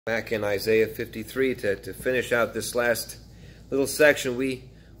Back in Isaiah 53 to finish out this last little section, we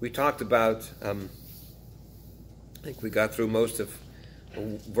talked about, I think we got through most of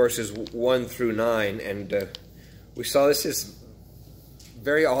verses 1 through 9, and we saw this is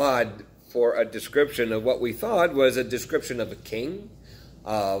very odd for a description of what we thought was a description of a king,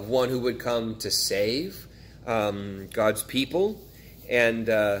 of one who would come to save God's people, and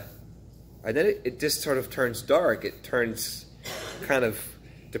then it just sort of turns dark. It turns kind of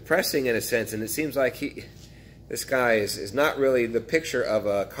depressing in a sense, and it seems like this guy is not really the picture of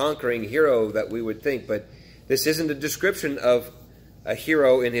a conquering hero that we would think, but this isn't a description of a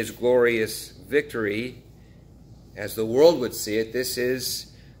hero in his glorious victory as the world would see it. This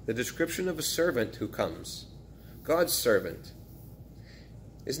is the description of a servant who comes, God's servant.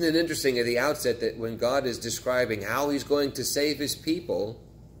 Isn't it interesting at the outset that when God is describing how he's going to save his people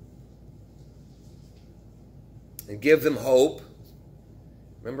and give them hope?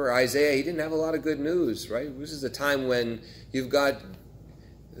 Remember Isaiah, he didn't have a lot of good news, right? This is a time when you've got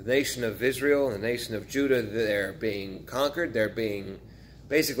the nation of Israel and the nation of Judah, they're being conquered, they're being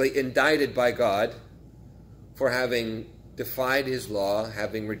basically indicted by God for having defied his law,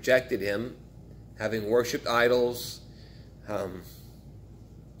 having rejected him, having worshipped idols,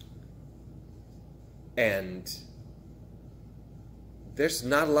 and there's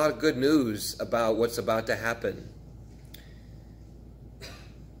not a lot of good news about what's about to happen.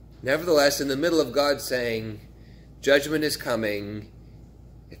 Nevertheless, in the middle of God saying, judgment is coming,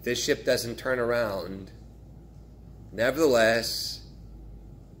 if this ship doesn't turn around, nevertheless,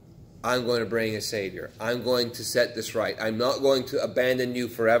 I'm going to bring a Savior. I'm going to set this right. I'm not going to abandon you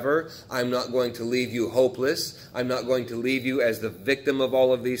forever. I'm not going to leave you hopeless. I'm not going to leave you as the victim of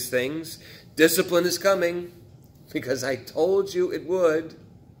all of these things. Discipline is coming because I told you it would.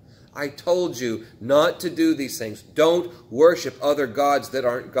 I told you not to do these things. Don't worship other gods that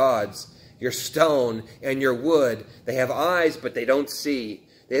aren't gods. Your stone and your wood, they have eyes, but they don't see.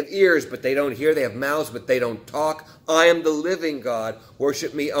 They have ears, but they don't hear. They have mouths, but they don't talk. I am the living God.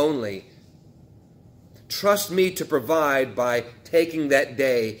 Worship me only. Trust me to provide by taking that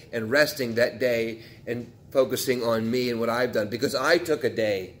day and resting that day and focusing on me and what I've done, because I took a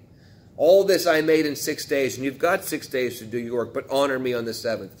day. All this I made in 6 days, and you've got 6 days to do your work, but honor me on the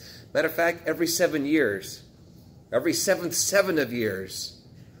seventh. Matter of fact, every 7 years, every seventh 7 of years,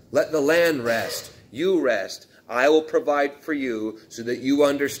 let the land rest. You rest. I will provide for you so that you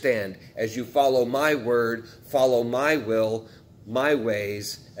understand as you follow my word, follow my will, my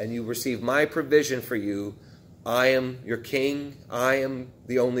ways, and you receive my provision for you. I am your king. I am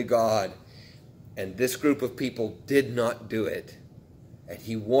the only God. And this group of people did not do it. And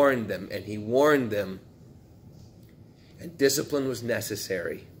he warned them, and he warned them. And discipline was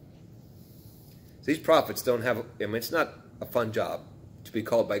necessary. These prophets don't have, it's not a fun job to be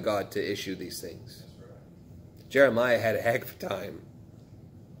called by God to issue these things. Jeremiah had a heck of a time.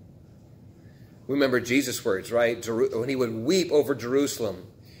 Remember Jesus' words, right? When he would weep over Jerusalem.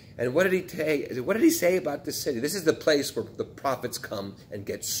 And what did he say about this city? This is the place where the prophets come and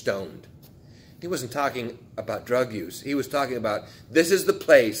get stoned. He wasn't talking about drug use. He was talking about, this is the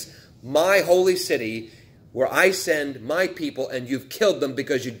place, my holy city, where I send my people, and you've killed them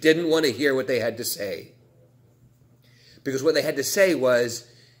because you didn't want to hear what they had to say. Because what they had to say was,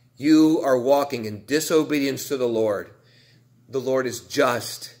 you are walking in disobedience to the Lord. The Lord is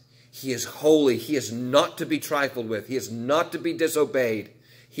just. He is holy. He is not to be trifled with. He is not to be disobeyed.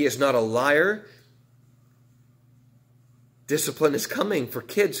 He is not a liar. Discipline is coming for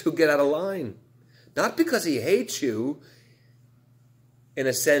kids who get out of line. Not because he hates you in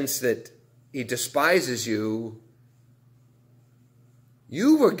a sense that he despises you.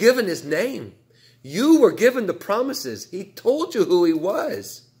 You were given his name. You were given the promises. He told you who he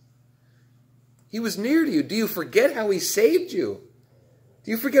was. He was near to you. Do you forget how he saved you?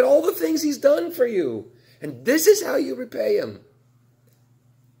 Do you forget all the things he's done for you? And this is how you repay him.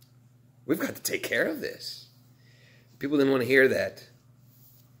 We've got to take care of this. People didn't want to hear that.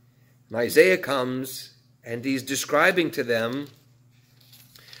 And Isaiah comes and he's describing to them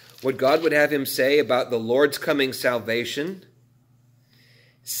what God would have him say about the Lord's coming salvation.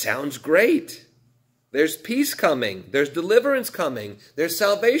 Sounds great. There's peace coming. There's deliverance coming. There's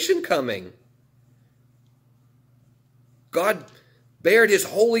salvation coming. God bared his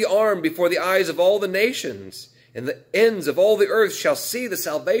holy arm before the eyes of all the nations, and the ends of all the earth shall see the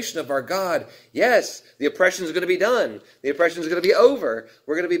salvation of our God. Yes, the oppression is going to be done. The oppression is going to be over.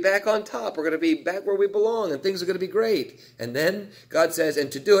 We're going to be back on top. We're going to be back where we belong, and things are going to be great. And then God says,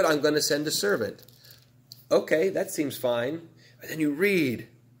 and to do it, I'm going to send a servant. Okay, that seems fine. But then you read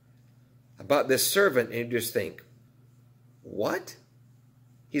about this servant, and you just think, what?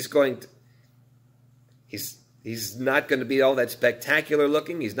 He's not going to be all that spectacular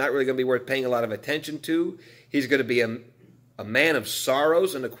looking. He's not really going to be worth paying a lot of attention to. He's going to be a man of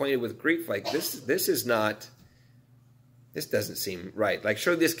sorrows and acquainted with grief. Like this doesn't seem right. Like,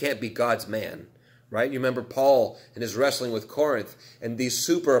 sure, this can't be God's man, right? You remember Paul and his wrestling with Corinth and these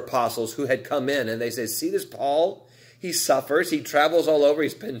super apostles who had come in and they said, see this Paul? He suffers. He travels all over.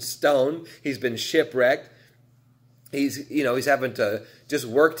 He's been stoned. He's been shipwrecked. He's having to just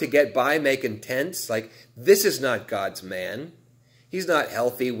work to get by, making tents. Like, this is not God's man. He's not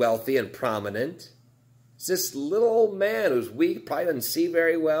healthy, wealthy, and prominent. It's this little old man who's weak, probably doesn't see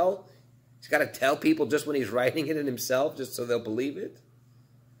very well. He's got to tell people just when he's writing it in himself, just so they'll believe it.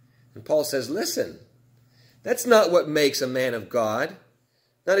 And Paul says, listen, that's not what makes a man of God.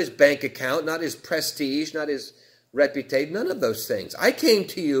 Not his bank account, not his prestige, not his reputation, none of those things. I came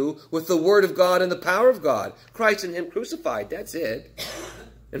to you with the word of God and the power of God. Christ and him crucified, that's it.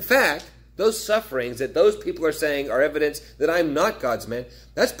 In fact, those sufferings that those people are saying are evidence that I'm not God's man,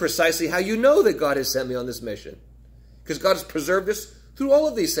 that's precisely how you know that God has sent me on this mission. Because God has preserved us through all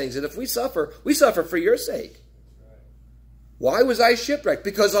of these things. And if we suffer for your sake. Why was I shipwrecked?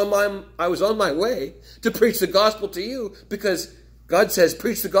 Because I was on my way to preach the gospel to you, because God says,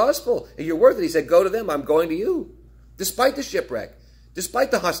 preach the gospel. And you're worth it. He said, go to them. I'm going to you. Despite the shipwreck, despite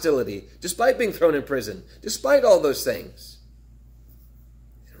the hostility, despite being thrown in prison, despite all those things.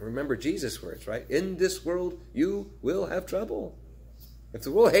 And remember Jesus' words, right? In this world, you will have trouble. If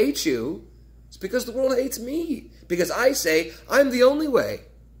the world hates you, it's because the world hates me. Because I say, I'm the only way.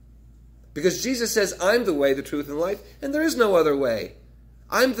 Because Jesus says, I'm the way, the truth, and the life, and there is no other way.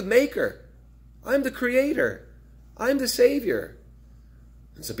 I'm the maker. I'm the creator. I'm the savior.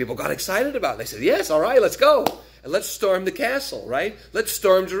 And so people got excited about it. They said, yes, all right, let's go. And let's storm the castle, right? Let's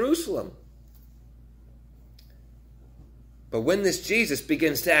storm Jerusalem. But when this Jesus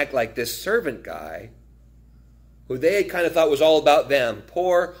begins to act like this servant guy, who they had kind of thought was all about them,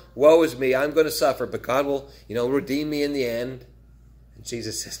 poor, woe is me, I'm going to suffer, but God will, redeem me in the end. And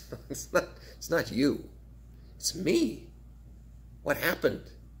Jesus says, no, it's not you. It's me. What happened?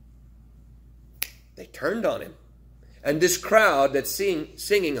 They turned on him. And this crowd that's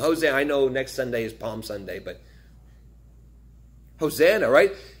singing Hosanna, I know next Sunday is Palm Sunday, but Hosanna,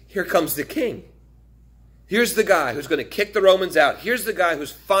 right? Here comes the king. Here's the guy who's going to kick the Romans out. Here's the guy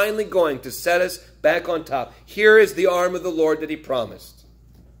who's finally going to set us back on top. Here is the arm of the Lord that he promised.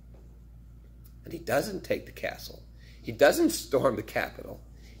 And he doesn't take the castle. He doesn't storm the Capitol.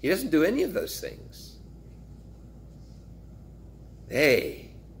 He doesn't do any of those things.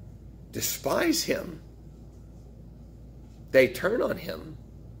 They despise him. They turn on him.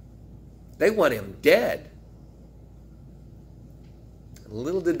 They want him dead.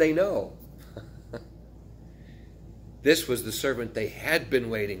 Little did they know, this was the servant they had been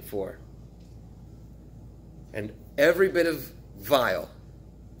waiting for. And every bit of vile,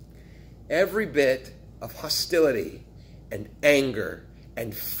 every bit of hostility and anger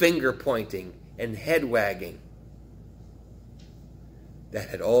and finger pointing and head wagging, that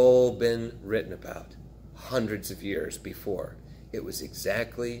had all been written about hundreds of years before. It was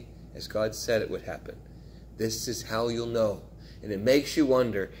exactly as God said it would happen. This is how you'll know. And it makes you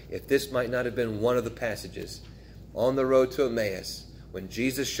wonder if this might not have been one of the passages on the road to Emmaus when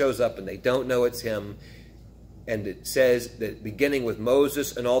Jesus shows up and they don't know it's him. And it says that beginning with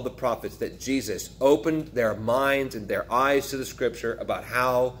Moses and all the prophets, that Jesus opened their minds and their eyes to the scripture about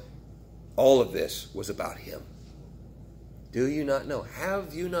how all of this was about him. Do you not know?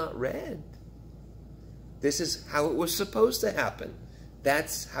 Have you not read? This is how it was supposed to happen.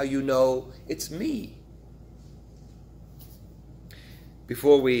 That's how you know it's me.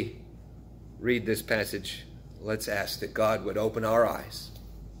 Before we read this passage, let's ask that God would open our eyes,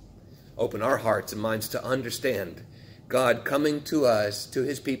 open our hearts and minds to understand God coming to us, to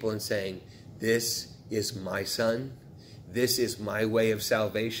his people, and saying, this is my son. This is my way of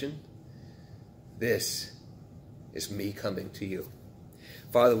salvation. This is me coming to you.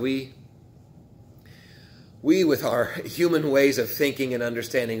 Father, we with our human ways of thinking and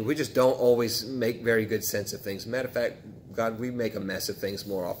understanding, we just don't always make very good sense of things. Matter of fact, God, we make a mess of things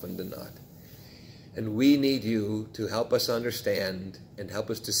more often than not. And we need you to help us understand and help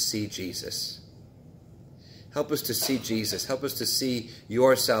us to see Jesus. Help us to see Jesus. Help us to see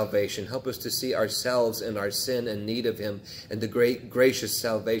your salvation. Help us to see ourselves and our sin and need of him and the great gracious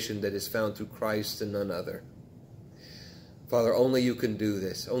salvation that is found through Christ and none other. Father, only you can do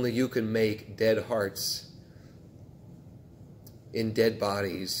this. Only you can make dead hearts in dead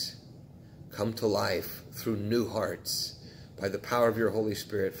bodies come to life through new hearts by the power of your Holy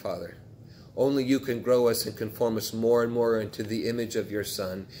Spirit, Father. Only you can grow us and conform us more and more into the image of your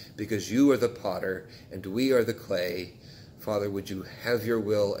Son, because you are the potter and we are the clay. Father, would you have your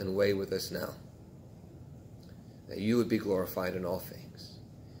will and way with us now, that you would be glorified in all things.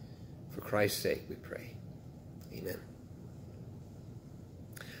 For Christ's sake, we pray. Amen.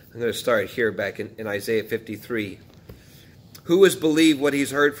 I'm going to start here back in Isaiah 53. Who has believed what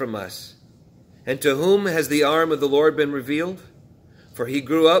he's heard from us? And to whom has the arm of the Lord been revealed? For he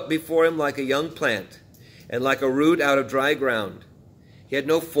grew up before him like a young plant, and like a root out of dry ground. He had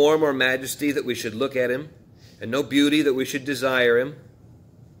no form or majesty that we should look at him, and no beauty that we should desire him.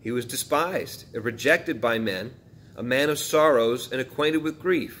 He was despised and rejected by men, a man of sorrows and acquainted with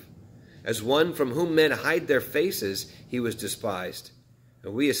grief. As one from whom men hide their faces, he was despised,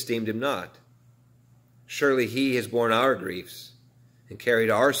 and we esteemed him not. Surely he has borne our griefs and carried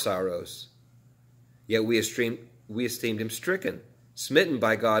our sorrows. Yet we esteemed him stricken, smitten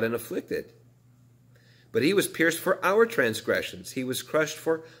by God, and afflicted. But he was pierced for our transgressions. He was crushed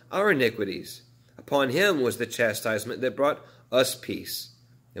for our iniquities. Upon him was the chastisement that brought us peace,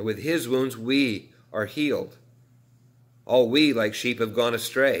 and with his wounds we are healed. All we like sheep have gone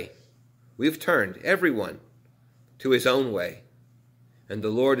astray. We've turned, everyone, to his own way, and the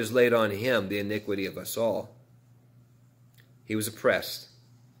Lord has laid on him the iniquity of us all. He was oppressed,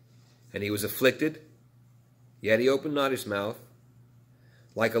 and he was afflicted, yet he opened not his mouth.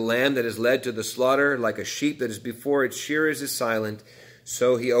 Like a lamb that is led to the slaughter, like a sheep that is before its shearers is silent,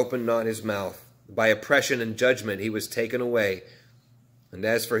 so he opened not his mouth. By oppression and judgment he was taken away. And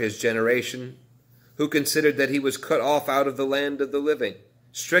as for his generation, who considered that he was cut off out of the land of the living,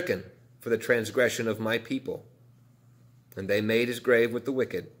 stricken for the transgression of my people? And they made his grave with the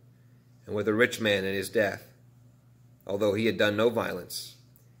wicked, and with a rich man in his death, although he had done no violence,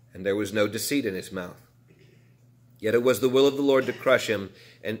 and there was no deceit in his mouth. Yet it was the will of the Lord to crush him,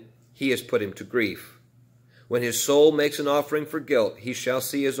 and he has put him to grief. When his soul makes an offering for guilt, he shall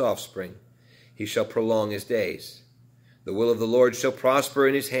see his offspring. He shall prolong his days. The will of the Lord shall prosper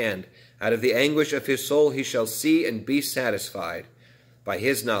in his hand. Out of the anguish of his soul he shall see and be satisfied. By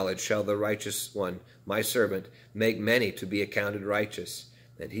his knowledge shall the righteous one, my servant, make many to be accounted righteous,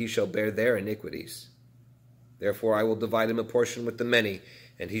 and he shall bear their iniquities. Therefore I will divide him a portion with the many,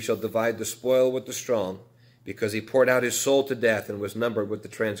 and he shall divide the spoil with the strong, because he poured out his soul to death and was numbered with the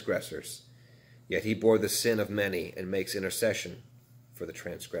transgressors. Yet he bore the sin of many and makes intercession for the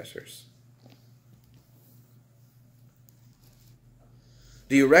transgressors.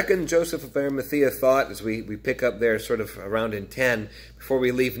 Do you reckon Joseph of Arimathea thought, as we pick up there sort of around in 10, before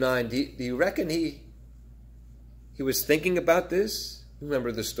we leave 9, do you reckon he was thinking about this? You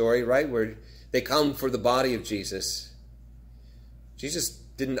remember the story, right, where they come for the body of Jesus. Jesus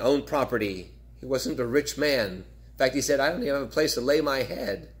didn't own property. He wasn't a rich man. In fact, he said, I don't even have a place to lay my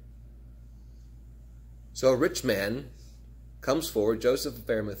head. So a rich man comes forward, Joseph of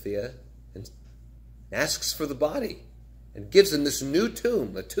Arimathea, and asks for the body, and gives him this new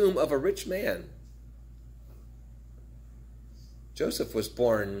tomb, a tomb of a rich man. Joseph was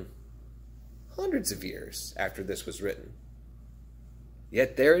born hundreds of years after this was written.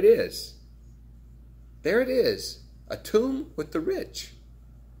 Yet there it is. There it is, a tomb with the rich.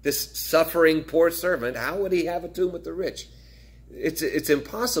 This suffering poor servant, how would he have a tomb with the rich? It's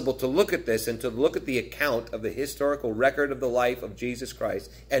impossible to look at this and to look at the account of the historical record of the life of Jesus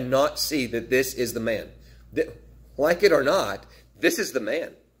Christ and not see that this is the man. Like it or not, this is the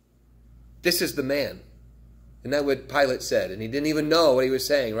man. This is the man. Isn't that what Pilate said? And he didn't even know what he was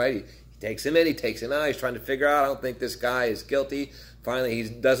saying, right? He takes him in, he takes him out. He's trying to figure out, I don't think this guy is guilty. Finally, he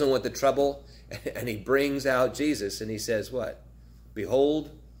doesn't want the trouble. And he brings out Jesus and he says what? Behold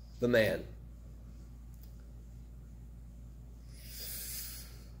the man.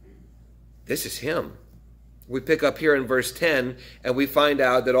 This is him. We pick up here in verse 10 and we find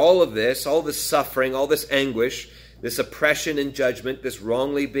out that all of this, all this suffering, all this anguish, this oppression and judgment, this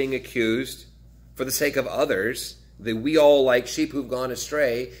wrongly being accused for the sake of others, that we all like sheep who've gone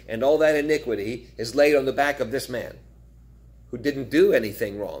astray, and all that iniquity is laid on the back of this man who didn't do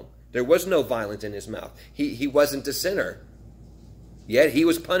anything wrong. There was no violence in his mouth. He wasn't a sinner. Yet he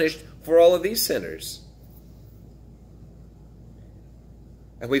was punished for all of these sinners.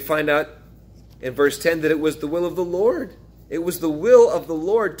 And we find out in verse 10 that it was the will of the Lord. It was the will of the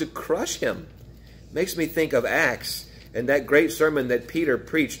Lord to crush him. Makes me think of Acts and that great sermon that Peter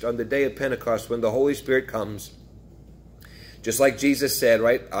preached on the day of Pentecost when the Holy Spirit comes. Just like Jesus said,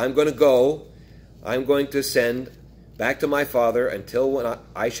 right? I'm going to go. I'm going to ascend back to my Father until when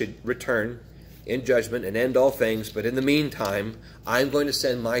I should return in judgment and end all things. But in the meantime, I'm going to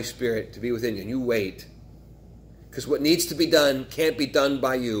send my Spirit to be within you. And you wait. Because what needs to be done can't be done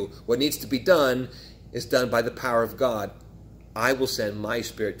by you. What needs to be done is done by the power of God. I will send my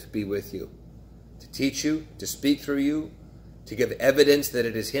Spirit to be with you, to teach you, to speak through you, to give evidence that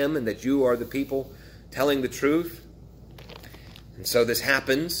it is Him and that you are the people telling the truth. And so this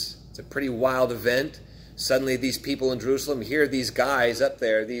happens. It's a pretty wild event. Suddenly these people in Jerusalem hear these guys up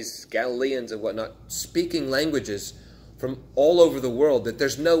there, these Galileans and whatnot, speaking languages from all over the world that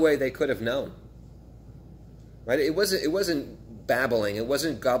there's no way they could have known. Right? It wasn't babbling. It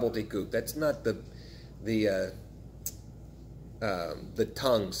wasn't gobbledygook. That's not the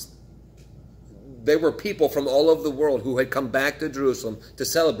tongues. There were people from all over the world who had come back to Jerusalem to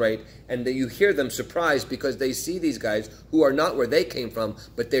celebrate, and that you hear them surprised because they see these guys who are not where they came from,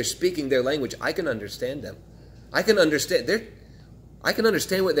 but they're speaking their language. I can understand them. I can understand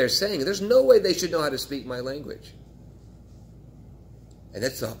what they're saying. There's no way they should know how to speak my language. And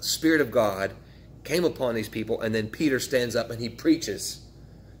that's the Spirit of God came upon these people, and then Peter stands up and he preaches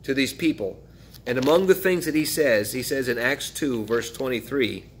to these people. And among the things that he says in Acts 2, verse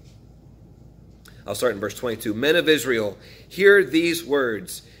 23, I'll start in verse 22. Men of Israel, hear these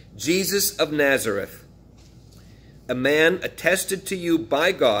words. Jesus of Nazareth, a man attested to you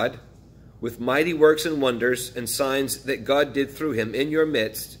by God with mighty works and wonders and signs that God did through him in your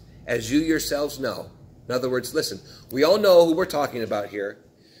midst, as you yourselves know. In other words, listen, we all know who we're talking about here.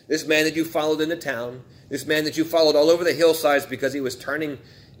 This man that you followed into town, this man that you followed all over the hillsides because he was turning,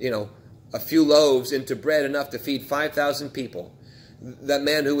 a few loaves into bread enough to feed 5,000 people. That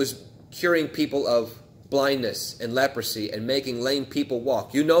man who was curing people of blindness and leprosy and making lame people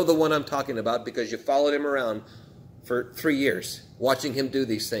walk. You know the one I'm talking about because you followed him around for 3 years, watching him do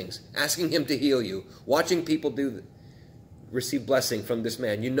these things, asking him to heal you, watching people receive blessing from this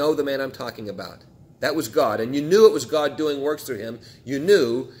man. You know the man I'm talking about. That was God, and you knew it was God doing works through him. You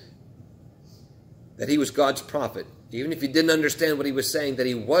knew that he was God's prophet. Even if you didn't understand what he was saying, that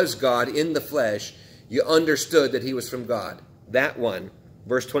he was God in the flesh, you understood that he was from God. That one,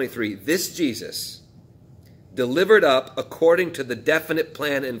 verse 23, this Jesus, delivered up according to the definite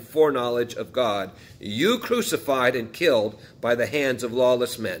plan and foreknowledge of God, you crucified and killed by the hands of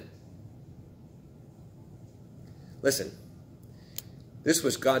lawless men. Listen, this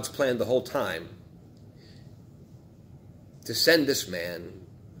was God's plan the whole time, to send this man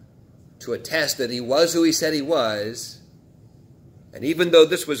to attest that he was who he said he was. And even though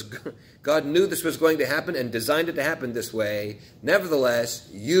God knew this was going to happen and designed it to happen this way, nevertheless,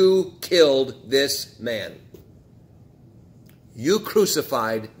 you killed this man. You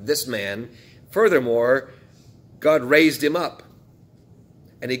crucified this man. Furthermore, God raised him up.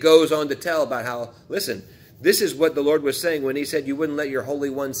 And he goes on to tell about how, listen, this is what the Lord was saying when he said you wouldn't let your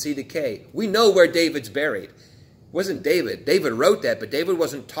Holy One see decay. We know where David's buried. It wasn't David. David wrote that, but David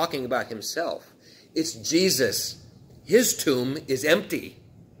wasn't talking about himself. It's Jesus. His tomb is empty.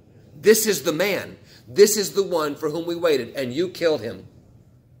 This is the man. This is the one for whom we waited, and you killed him.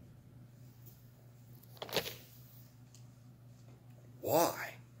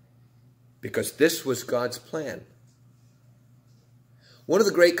 Why? Because this was God's plan. One of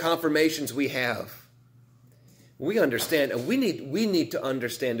the great confirmations we have, we understand, and we need to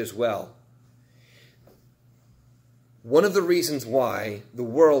understand as well, one of the reasons why the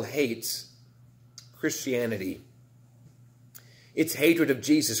world hates Christianity, its hatred of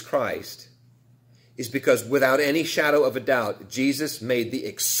Jesus Christ, is because without any shadow of a doubt, Jesus made the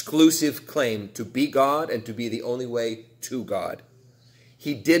exclusive claim to be God and to be the only way to God.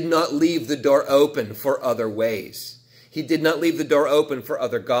 He did not leave the door open for other ways. He did not leave the door open for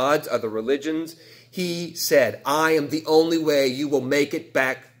other gods, other religions. He said, I am the only way you will make it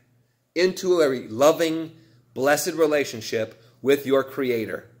back into a loving, blessed relationship with your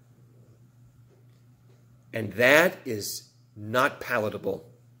Creator. And that is not palatable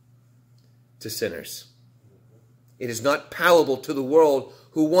to sinners. It is not palatable to the world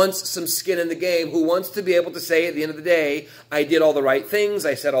who wants some skin in the game, who wants to be able to say at the end of the day, I did all the right things,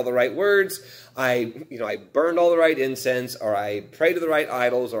 I said all the right words, I burned all the right incense, or I prayed to the right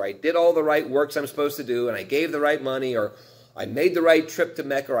idols, or I did all the right works I'm supposed to do, and I gave the right money, or I made the right trip to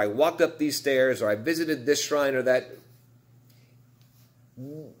Mecca, or I walked up these stairs, or I visited this shrine or that.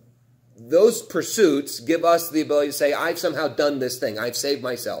 Those pursuits give us the ability to say, I've somehow done this thing, I've saved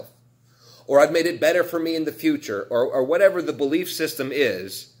myself. Or I've made it better for me in the future, or whatever the belief system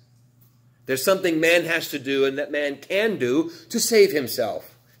is. There's something man has to do and that man can do to save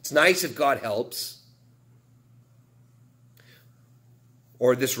himself. It's nice if God helps.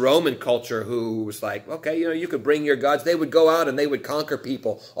 Or this Roman culture who was like, okay, you could bring your gods. They would go out and they would conquer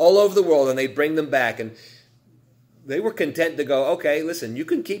people all over the world and they'd bring them back. And they were content to go, okay, listen, you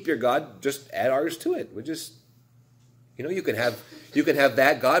can keep your God, just add ours to it. You know, you can have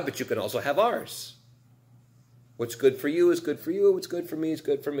that God, but you can also have ours. What's good for you is good for you. What's good for me is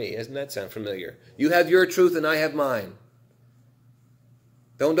good for me. Doesn't that sound familiar? You have your truth and I have mine.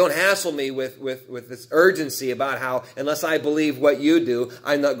 Don't hassle me with this urgency about how, unless I believe what you do,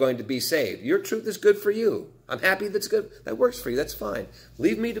 I'm not going to be saved. Your truth is good for you. I'm happy that's good. That works for you. That's fine.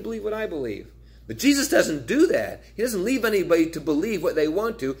 Leave me to believe what I believe. But Jesus doesn't do that. He doesn't leave anybody to believe what they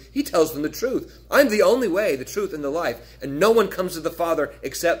want to. He tells them the truth. I'm the only way, the truth, and the life, and no one comes to the Father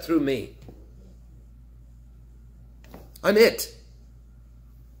except through me. I'm it.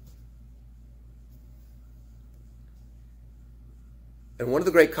 And one of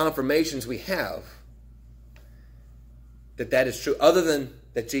the great confirmations we have that is true, other than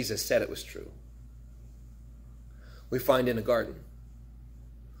that Jesus said it was true, we find in a garden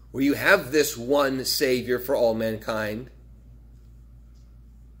where you have this one Savior for all mankind,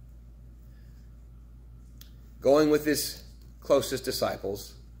 going with his closest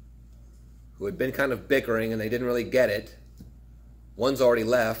disciples, who had been kind of bickering and they didn't really get it. One's already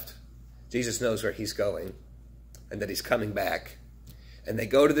left. Jesus knows where he's going and that he's coming back. And they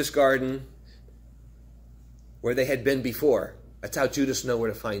go to this garden where they had been before. That's how Judas knew where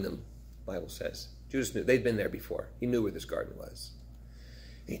to find them, the Bible says. Judas knew. They'd been there before. He knew where this garden was.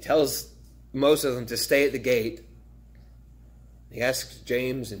 And he tells most of them to stay at the gate. He asks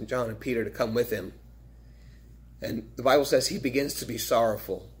James and John and Peter to come with him. And the Bible says he begins to be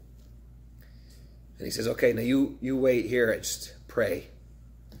sorrowful. And he says, okay, now you wait here and just pray.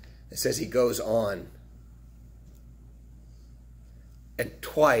 It says he goes on. And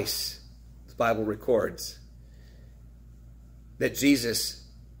twice, the Bible records, that Jesus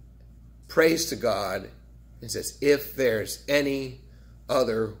prays to God and says, if there's any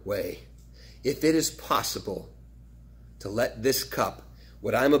other way, if it is possible to let this cup,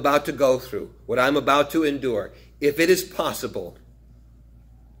 what I'm about to go through, what I'm about to endure, if it is possible,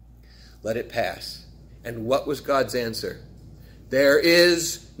 let it pass. And what was God's answer? There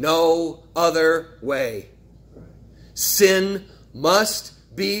is no other way. Sin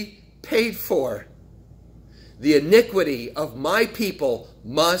must be paid for. The iniquity of my people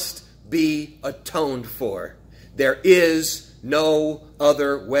must be atoned for. There is no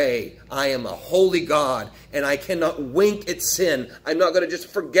other way. I am a holy God, and I cannot wink at sin. I'm not going to just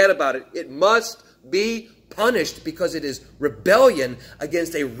forget about it. It must be punished because it is rebellion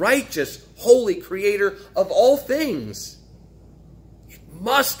against a righteous, holy creator of all things. It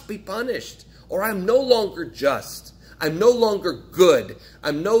must be punished, or I'm no longer just. I'm no longer good.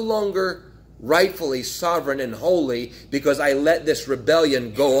 I'm no longer rightfully sovereign and holy because I let this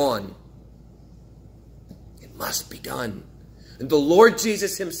rebellion go on. It must be done. And the Lord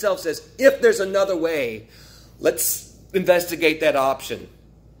Jesus himself says, if there's another way, let's investigate that option.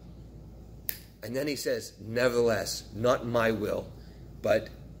 And then he says, nevertheless, not my will, but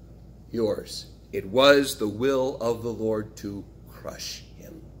yours. It was the will of the Lord to crush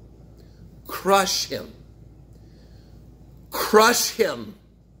him. Crush him. Crush him.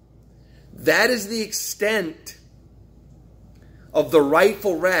 That is the extent of the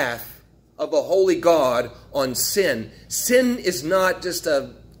rightful wrath of a holy God on sin. Sin is not just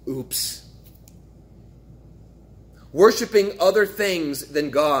a oops. Worshipping other things than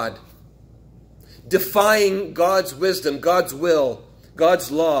God. Defying God's wisdom, God's will,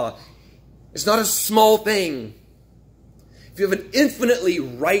 God's law. It's not a small thing. If you have an infinitely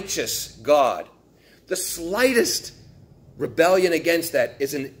righteous God, the slightest rebellion against that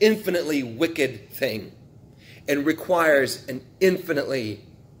is an infinitely wicked thing and requires an infinitely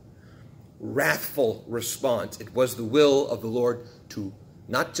wrathful response. It was the will of the Lord to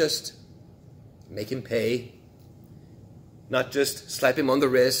not just make him pay, not just slap him on the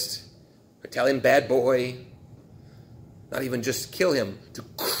wrist or tell him bad boy, not even just kill him, to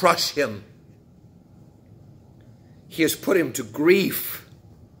crush him. He has put him to grief.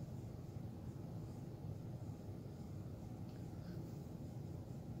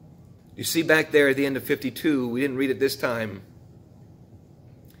 You see back there at the end of 52, we didn't read it this time,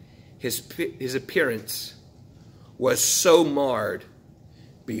 his appearance was so marred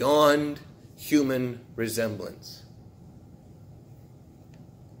beyond human resemblance.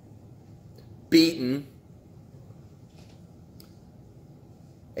 Beaten,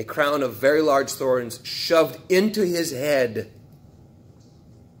 a crown of very large thorns shoved into his head,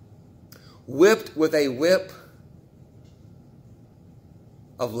 whipped with a whip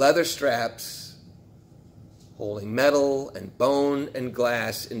of leather straps, holding metal and bone and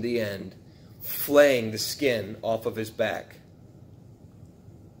glass in the end, flaying the skin off of his back.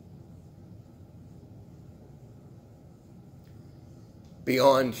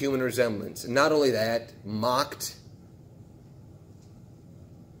 Beyond human resemblance. And not only that, mocked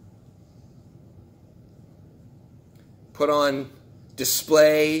put on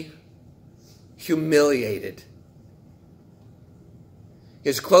display, humiliated.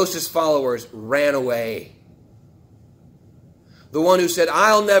 His closest followers ran away. The one who said,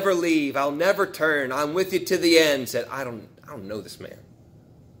 I'll never leave, I'll never turn, I'm with you to the end, said, I don't know this man.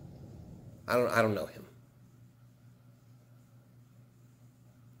 I don't know him.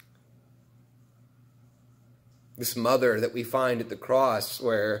 This mother that we find at the cross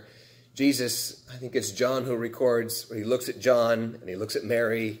where Jesus, I think it's John who records, where he looks at John and he looks at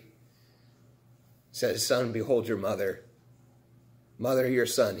Mary, says, son, behold your mother. Mother, your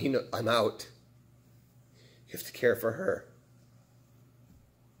son. I'm out. You have to care for her.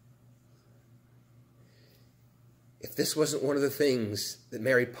 If this wasn't one of the things that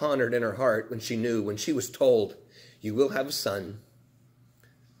Mary pondered in her heart when she was told, you will have a son.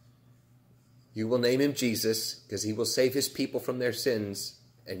 You will name him Jesus because he will save his people from their sins,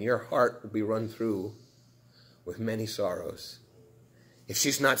 and your heart will be run through with many sorrows. If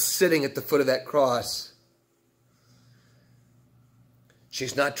she's not sitting at the foot of that cross,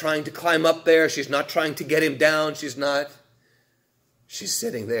 she's not trying to climb up there, she's not trying to get him down, she's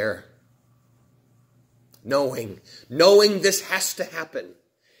sitting there knowing this has to happen,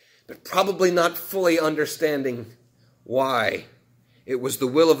 but probably not fully understanding why. It was the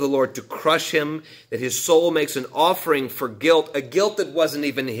will of the Lord to crush him, that his soul makes an offering for guilt, a guilt that wasn't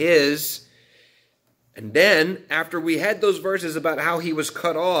even his. And then, after we had those verses about how he was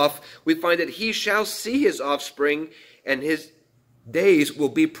cut off, we find that he shall see his offspring, and his days will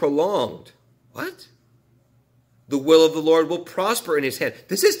be prolonged. What? The will of the Lord will prosper in his hand.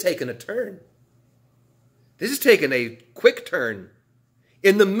 This has taken a turn. This has taken a quick turn.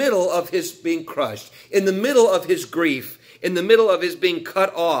 In the middle of his being crushed, in the middle of his grief, in the middle of his being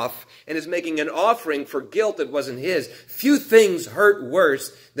cut off, and is making an offering for guilt that wasn't his. Few things hurt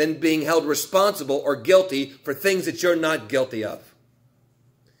worse than being held responsible or guilty for things that you're not guilty of.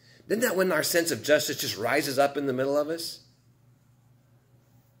 Isn't that when our sense of justice just rises up in the middle of us?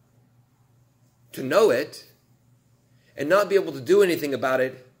 To know it and not be able to do anything about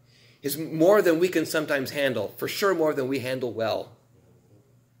it is more than we can sometimes handle. For sure, more than we handle well.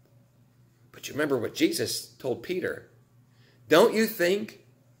 But you remember what Jesus told Peter. Don't you think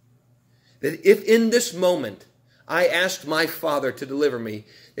that if in this moment I asked my Father to deliver me,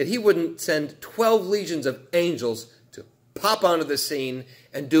 that he wouldn't send 12 legions of angels to pop onto the scene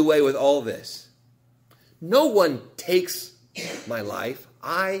and do away with all this? No one takes my life.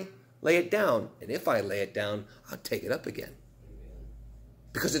 I lay it down. And if I lay it down, I'll take it up again.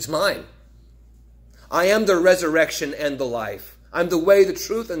 Because it's mine. I am the resurrection and the life. I'm the way, the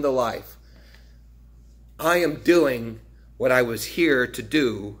truth, and the life. I am doing what I was here to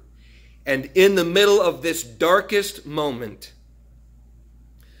do. And in the middle of this darkest moment,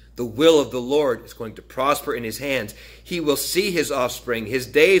 the will of the Lord is going to prosper in his hands. He will see his offspring. His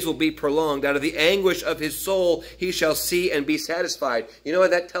days will be prolonged. Out of the anguish of his soul, he shall see and be satisfied. You know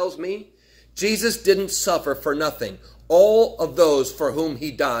what that tells me? Jesus didn't suffer for nothing. All of those for whom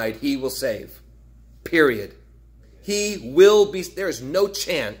he died, he will save. Period. He will be, there is no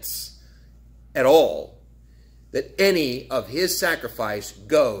chance at all that any of his sacrifice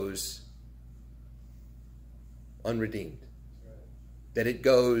goes unredeemed. That it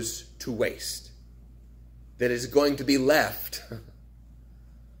goes to waste. That is going to be left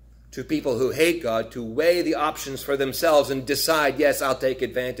to people who hate God to weigh the options for themselves and decide, yes, I'll take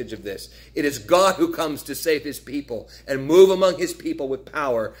advantage of this. It is God who comes to save his people and move among his people with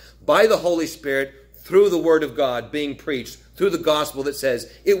power by the Holy Spirit through the word of God being preached, through the gospel that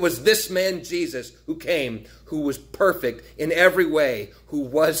says, it was this man Jesus who came, who was perfect in every way, who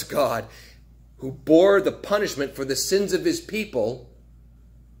was God, who bore the punishment for the sins of his people,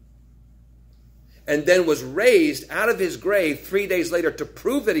 and then was raised out of his grave 3 days later to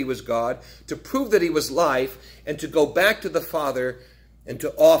prove that he was God, to prove that he was life, and to go back to the Father and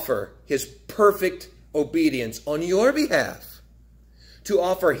to offer his perfect obedience on your behalf, to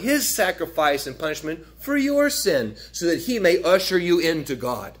offer his sacrifice and punishment for your sin, so that he may usher you into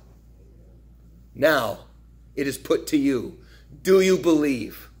God. Now, it is put to you. Do you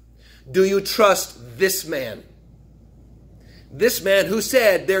believe? Do you trust this man? This man who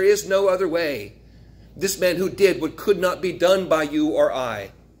said there is no other way. This man who did what could not be done by you or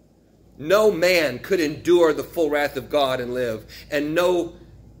I. No man could endure the full wrath of God and live. And no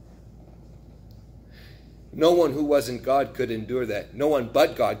one who wasn't God could endure that. No one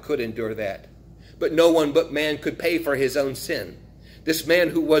but God could endure that. But no one but man could pay for his own sin. This man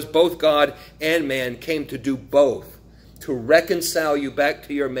who was both God and man came to do both. To reconcile you back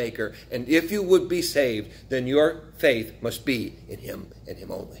to your Maker. And if you would be saved, then your faith must be in him and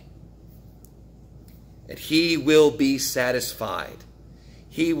him only. and he will be satisfied.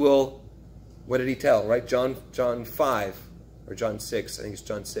 He will, what did he tell, right? John 5, or John 6, I think it's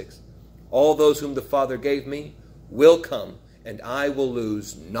John 6. All those whom the Father gave me will come, and I will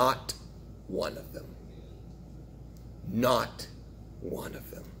lose not one of them. Not one of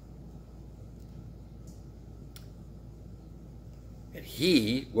them. And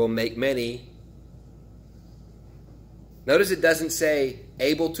he will make many. Notice it doesn't say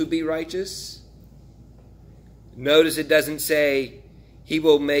able to be righteous. Notice it doesn't say he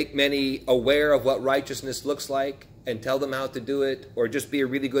will make many aware of what righteousness looks like and tell them how to do it, or just be a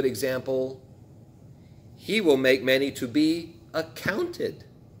really good example. He will make many to be accounted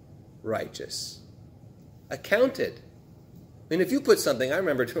righteous. Accounted. I mean, if you put something, I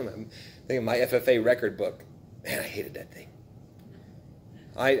remember doing my FFA record book. Man, I hated that thing.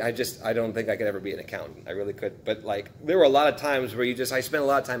 I don't think I could ever be an accountant. I really could. But like, there were a lot of times where I spent a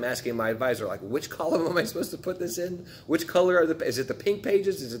lot of time asking my advisor, like, which column am I supposed to put this in? Which color is it the pink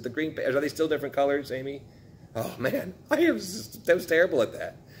pages? Is it the green pages? Are they still different colors, Amy? Oh man, I was terrible at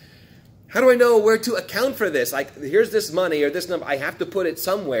that. How do I know where to account for this? Like, here's this money or this number. I have to put it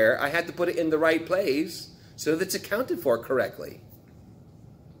somewhere. I have to put it in the right place so that it's accounted for correctly.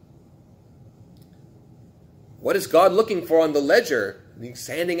 What is God looking for on the ledger? He's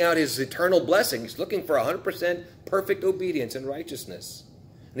handing out his eternal blessing. He's looking for 100% perfect obedience and righteousness.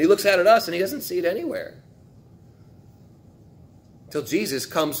 And he looks out at us and he doesn't see it anywhere. Until Jesus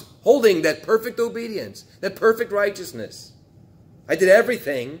comes holding that perfect obedience, that perfect righteousness. I did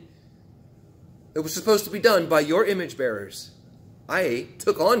everything that was supposed to be done by your image bearers. I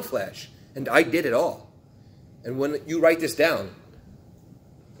took on flesh and I did it all. And when you write this down,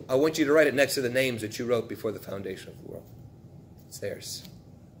 I want you to write it next to the names that you wrote before the foundation of the world. It's theirs.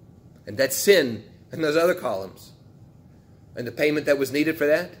 And that sin in those other columns, and the payment that was needed for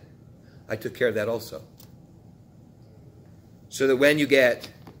that, I took care of that also. So that when you get,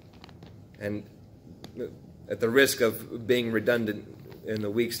 and at the risk of being redundant in the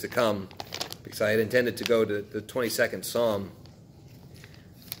weeks to come, because I had intended to go to the 22nd Psalm,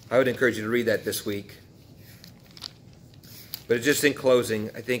 I would encourage you to read that this week. But just in closing,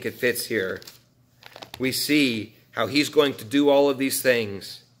 I think it fits here. We see how he's going to do all of these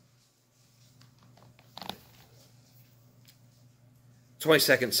things.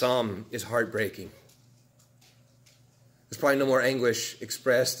 22nd Psalm is heartbreaking. There's probably no more anguish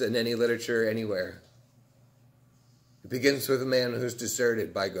expressed in any literature anywhere. It begins with a man who's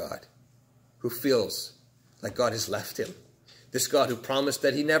deserted by God, who feels like God has left him. This God who promised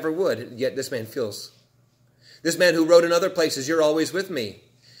that he never would, yet this man feels. This man who wrote in other places, you're always with me.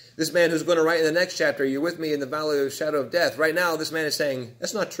 This man who's going to write in the next chapter, you're with me in the valley of the shadow of death. Right now, this man is saying,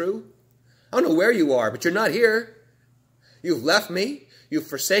 that's not true. I don't know where you are, but you're not here. You've left me. You've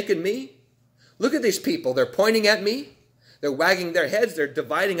forsaken me. Look at these people. They're pointing at me. They're wagging their heads. They're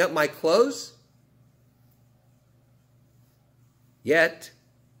dividing up my clothes. Yet,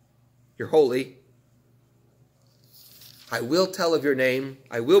 you're holy. I will tell of your name.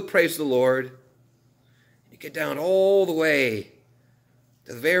 I will praise the Lord. You get down all the way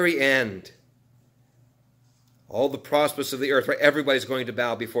to the very end. All the prosperous of the earth, right? Everybody's going to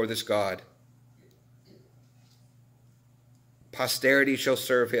bow before this God. Posterity shall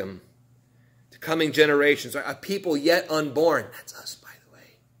serve him. To coming generations, a people yet unborn. That's us, by the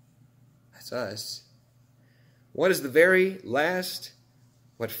way. That's us. What is the very last,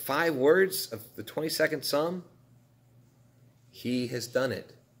 5 words of the 22nd Psalm? He has done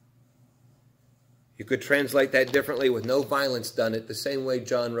it. You could translate that differently, with no violence done it, the same way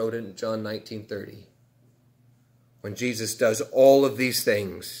John wrote it in John 19:30. When Jesus does all of these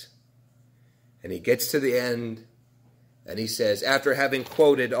things, and he gets to the end, and he says, after having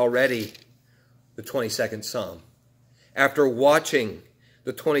quoted already the 22nd Psalm, after watching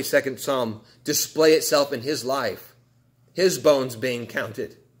the 22nd Psalm display itself in his life, his bones being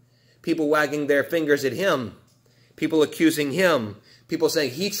counted, people wagging their fingers at him, people accusing him, people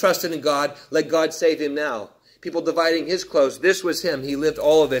saying he trusted in God, let God save him now. People dividing his clothes. This was him. He lived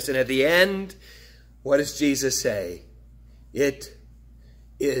all of this. And at the end, what does Jesus say? It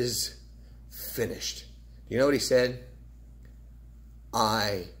is finished. Do you know what he said?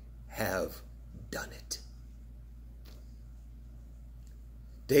 I have done it.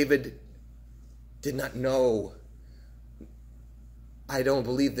 David did not know. I don't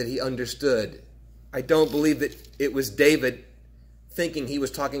believe that he understood. I don't believe that it was David thinking he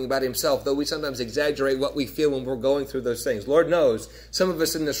was talking about himself, though we sometimes exaggerate what we feel when we're going through those things. Lord knows some of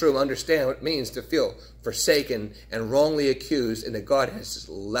us in this room understand what it means to feel forsaken and wrongly accused, and that God has just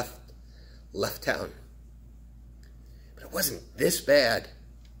left town. But it wasn't this bad.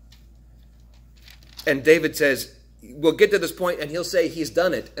 And David says, we'll get to this point and he'll say he's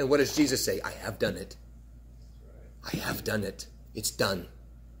done it. And what does Jesus say? I have done it. I have done it. It's done.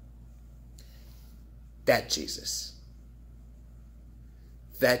 That Jesus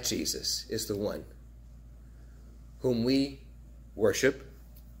is the one whom we worship,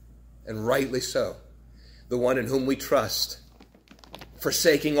 and rightly so. The one in whom we trust,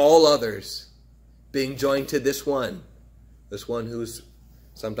 forsaking all others, being joined to this one who's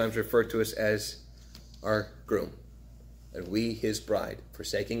sometimes referred to us as our groom, and we his bride,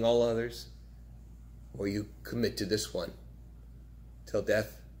 forsaking all others. Will you commit to this one till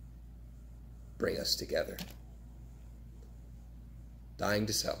death bring us together? Dying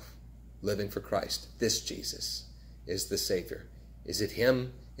to self, living for Christ. This Jesus is the Savior. Is it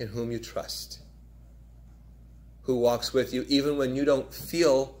him in whom you trust? Who walks with you even when you don't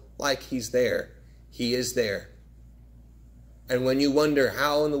feel like he's there? He is there. And when you wonder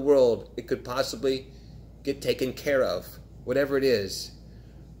how in the world it could possibly get taken care of, whatever it is,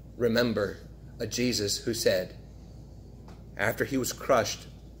 remember a Jesus who said, after he was crushed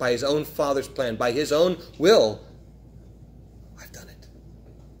by his own Father's plan, by his own will, I've done it.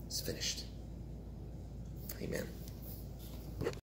 It's finished. Amen.